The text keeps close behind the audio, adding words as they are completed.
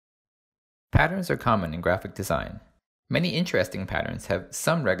Patterns are common in graphic design. Many interesting patterns have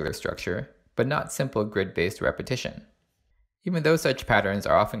some regular structure, but not simple grid-based repetition. Even though such patterns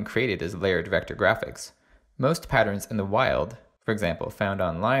are often created as layered vector graphics, most patterns in the wild, for example found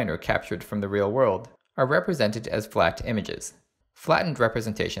online or captured from the real world, are represented as flat images. Flattened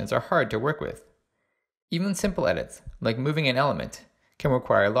representations are hard to work with. Even simple edits, like moving an element, can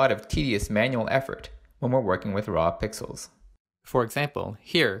require a lot of tedious manual effort when we're working with raw pixels. For example,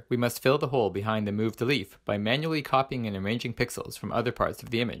 here we must fill the hole behind the moved leaf by manually copying and arranging pixels from other parts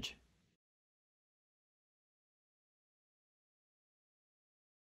of the image.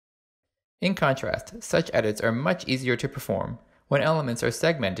 In contrast, such edits are much easier to perform when elements are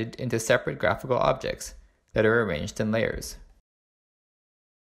segmented into separate graphical objects that are arranged in layers.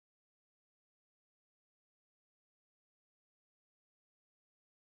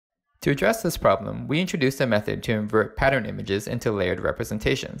 To address this problem, we introduced a method to invert pattern images into layered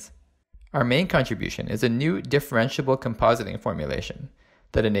representations. Our main contribution is a new differentiable compositing formulation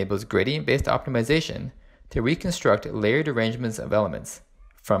that enables gradient-based optimization to reconstruct layered arrangements of elements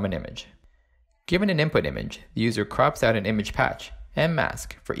from an image. Given an input image, the user crops out an image patch and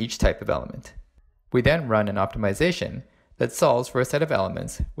mask for each type of element. We then run an optimization that solves for a set of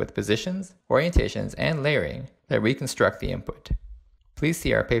elements with positions, orientations, and layering that reconstruct the input. Please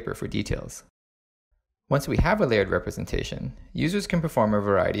see our paper for details. Once we have a layered representation, users can perform a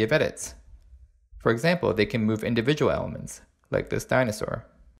variety of edits. For example, they can move individual elements, like this dinosaur.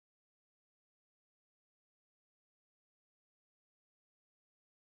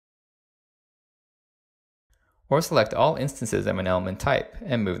 Or select all instances of an element type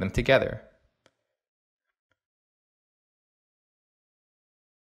and move them together.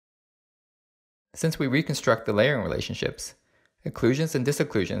 Since we reconstruct the layering relationships, occlusions and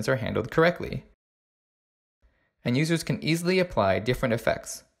disocclusions are handled correctly, and users can easily apply different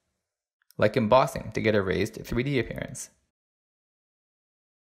effects, like embossing to get a raised 3D appearance,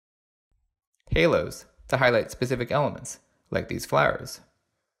 halos to highlight specific elements, like these flowers,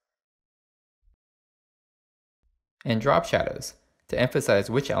 and drop shadows to emphasize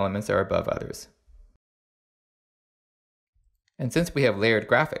which elements are above others. And since we have layered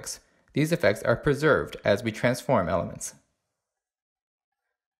graphics, these effects are preserved as we transform elements.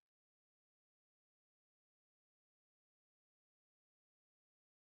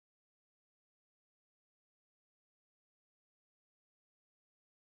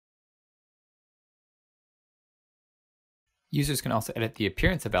 Users can also edit the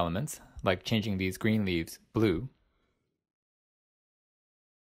appearance of elements, like changing these green leaves blue,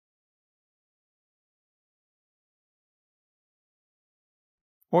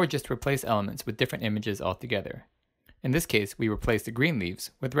 or just replace elements with different images altogether. In this case, we replace the green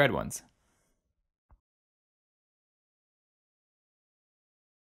leaves with red ones.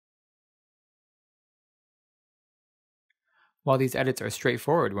 While these edits are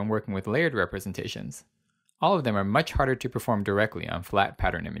straightforward when working with layered representations, all of them are much harder to perform directly on flat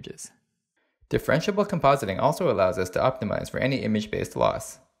pattern images. Differentiable compositing also allows us to optimize for any image-based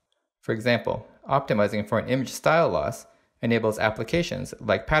loss. For example, optimizing for an image style loss enables applications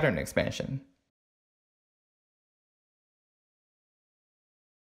like pattern expansion.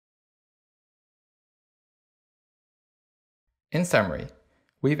 In summary,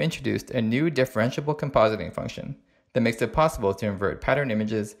 we've introduced a new differentiable compositing function that makes it possible to invert pattern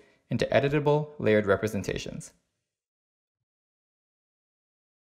images into editable layered representations.